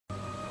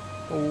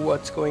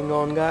What's going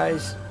on,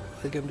 guys?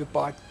 Welcome to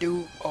part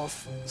 2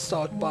 of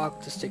South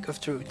Park, The Stick of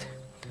Truth.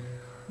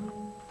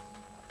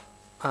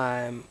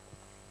 Let's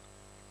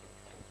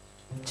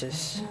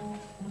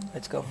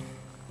go.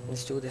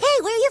 Let's do this.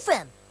 Hey, where are you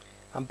from?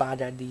 I'm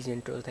bad at these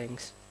intro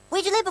things.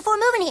 Where'd you live before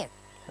moving here?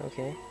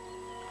 Okay.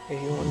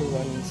 If you want to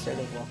run instead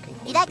of walking.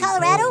 You like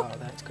Colorado? Oh, wow,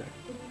 that's good.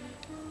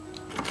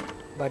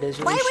 But is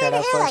Why really are we shut in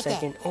up the for hair a like that?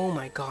 second. Oh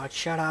my god,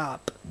 shut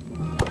up.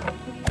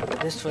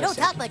 Just for You a don't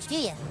second. talk much, do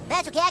you?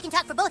 That's okay, I can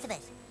talk for both of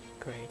us.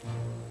 Great.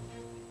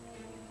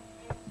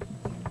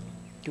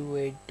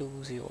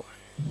 28201.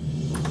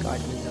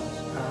 Cartman's house.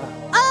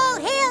 All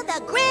hail the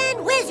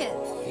Grand Wizard!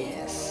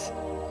 Yes.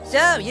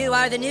 So, you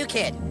are the new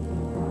kid.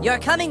 Your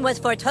coming was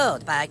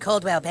foretold by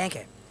Coldwell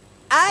Banker.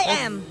 I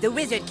am the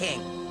Wizard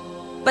King.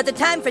 But the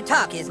time for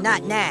talk is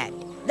not now.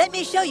 Let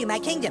me show you my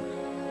kingdom.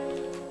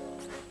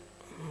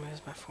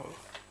 Where's my phone?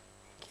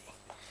 Okay.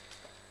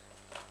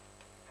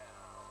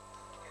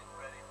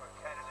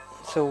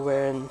 So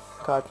we're in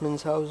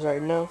Cartman's house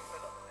right now.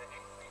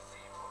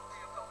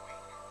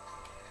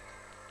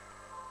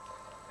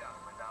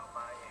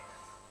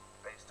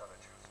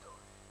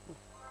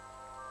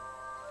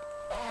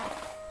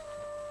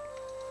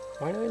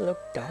 Why do I look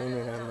down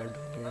when I'm not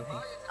doing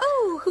anything?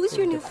 Oh, who's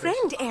your new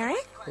friend,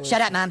 Eric?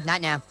 Shut up, Mom.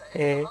 Not now.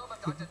 Hey.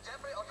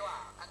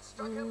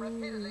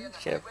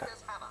 Shut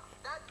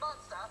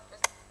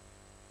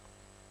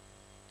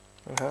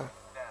up.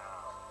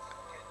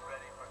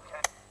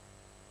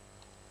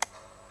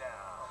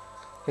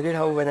 Look at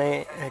how when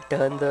I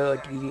turn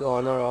the TV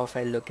on or off,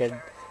 I look at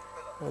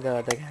the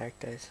other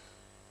characters.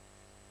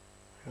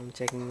 I'm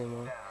checking them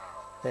out,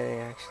 their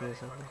reaction or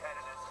something.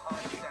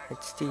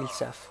 It's steel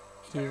stuff.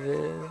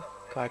 Evil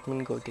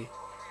Cartman goatee.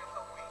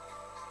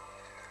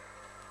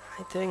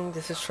 I think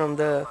this is from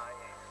the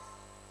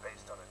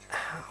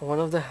one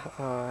of the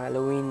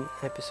Halloween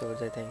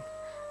episodes. I think,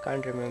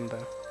 can't remember.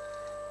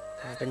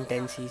 There have been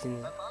 10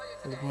 seasons,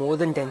 more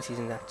than 10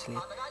 seasons actually.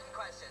 I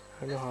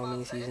don't know how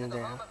many seasons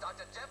there are.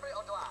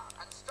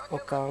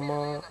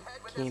 Okama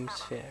Games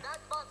Fair.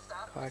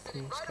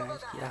 Cartman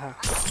Scratch. Yeah.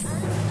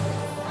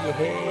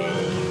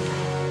 Yay!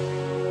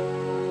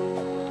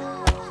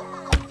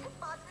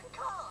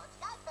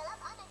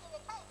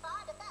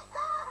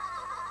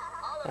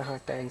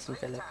 Tyson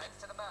Phillips.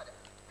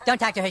 Don't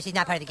talk to her. She's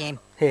not part of the game.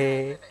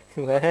 Hey,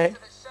 what?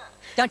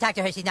 Don't talk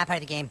to her. She's not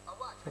part of the game.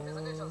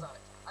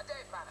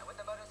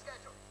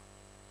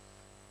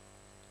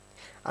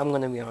 I'm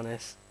gonna be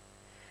honest.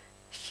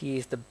 She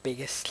is the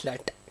biggest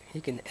slut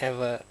you can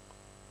ever.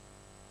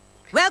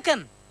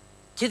 Welcome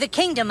to the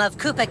kingdom of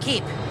Koopa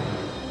Keep.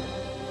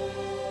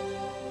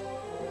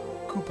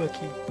 Koopa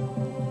Keep.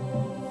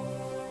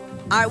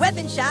 Our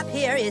weapon shop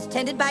here is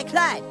tended by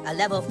Clyde, a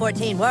level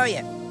 14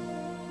 warrior.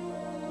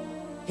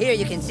 Here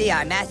you can see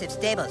our massive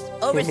stables,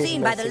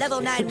 overseen by the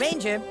level 9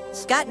 ranger,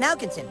 Scott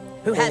Malkinson,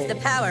 who has the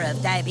power of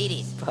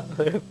diabetes.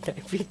 Power of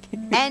diabetes.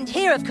 And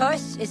here, of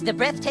course, is the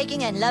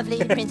breathtaking and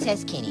lovely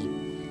Princess Kenny,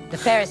 the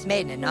fairest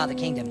maiden in all the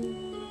kingdom.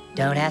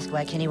 Don't ask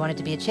why Kenny wanted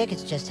to be a chick,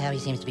 it's just how he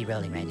seems to be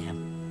rolling right now.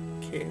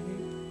 Okay.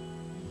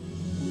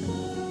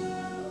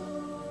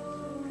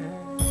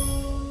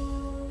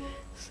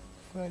 So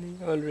funny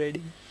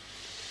already.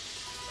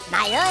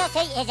 My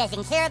loyalty is as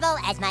incurable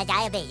as my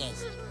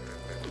diabetes.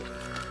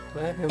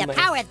 The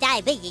power of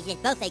diabetes is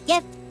both a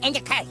gift and a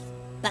curse,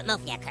 but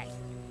mostly a curse.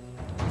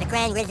 The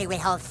Grand Wizard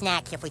withholds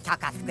snacks if we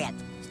talk off script.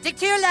 Stick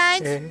to your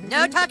lines.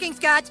 No talking,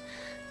 Scott.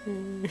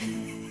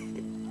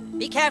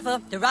 Be careful.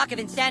 The Rock of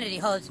Insanity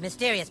holds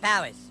mysterious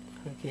powers.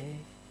 Okay.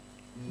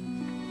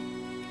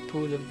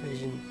 Pool of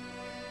Vision.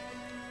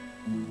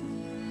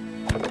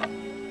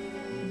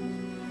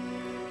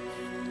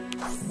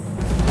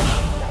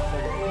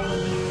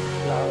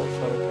 Flower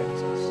for a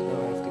princess. No,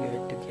 I have to give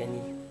it to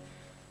Kenny.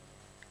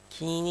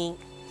 Kenny.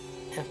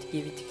 I have to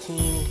give it to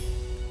Kenny.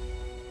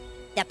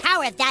 The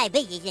power of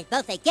diabetes is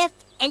both a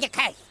gift and a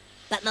curse,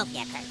 but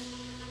mostly a curse.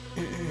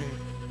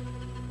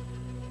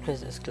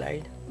 Is this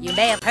Clyde? You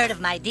may have heard of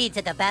my deeds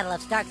at the Battle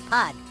of Stark's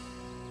Pod.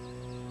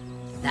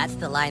 That's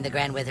the line the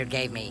Grand Wizard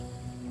gave me.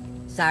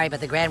 Sorry, but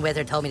the Grand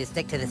Wizard told me to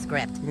stick to the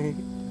script.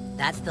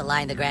 That's the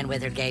line the Grand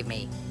Wizard gave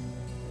me.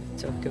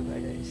 It's okay,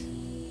 guys.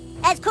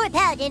 As Court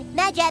Paladin,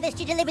 my job is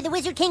to deliver the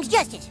Wizard King's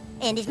justice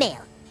and his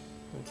mail.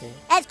 Okay.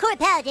 As Court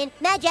Paladin,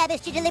 my job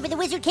is to deliver the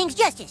Wizard King's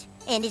justice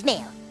and his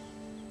mail.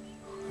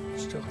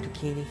 Let's talk to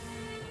Kenny.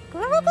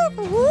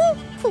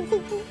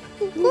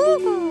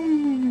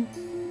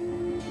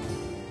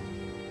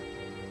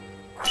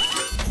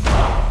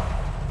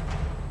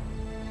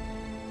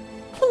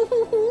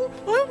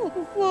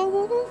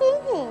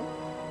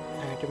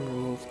 Item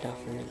removed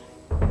definitely.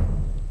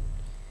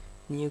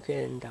 New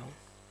kid in town.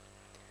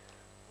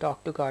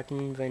 Talk to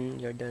Cartman when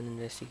you're done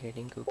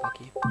investigating Koopa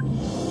Keep.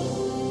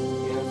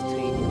 You have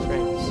 3 new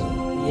friends.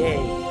 Yay!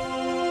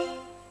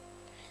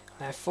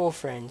 I have 4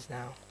 friends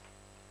now.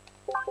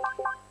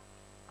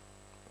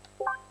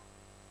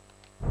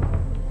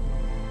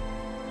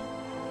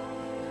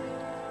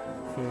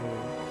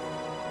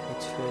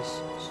 It's first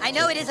I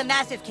know it is a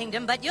massive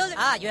kingdom, but you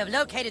have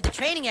located the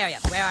training area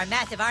where our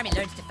massive army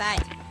learns to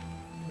fight.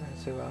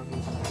 Massive army.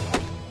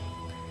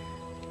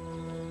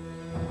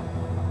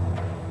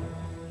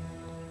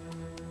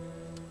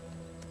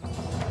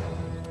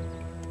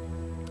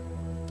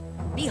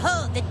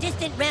 Behold the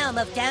distant realm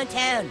of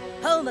downtown,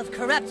 home of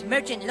corrupt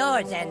merchant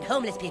lords and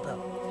homeless people.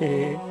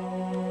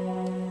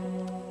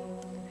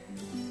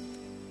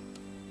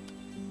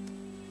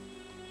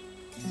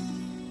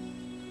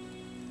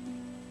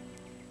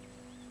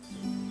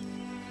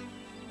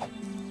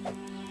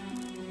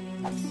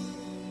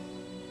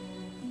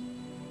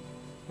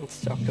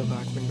 It's Dr.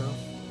 Cartman now.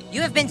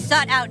 You have been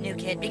sought out, new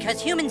kid,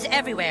 because humans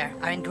everywhere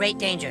are in great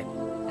danger.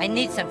 I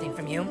need something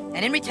from you,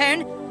 and in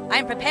return, I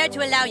am prepared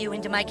to allow you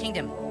into my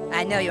kingdom.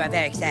 I know you are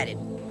very excited.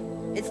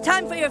 It's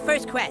time for your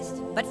first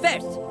quest, but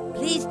first,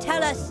 please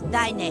tell us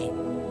thy name.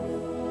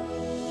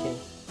 Okay.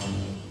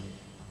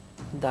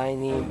 Thy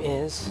name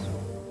is...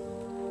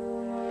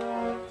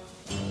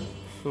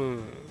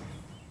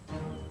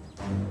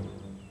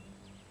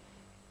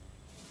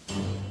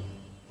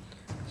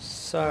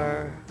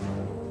 Sir...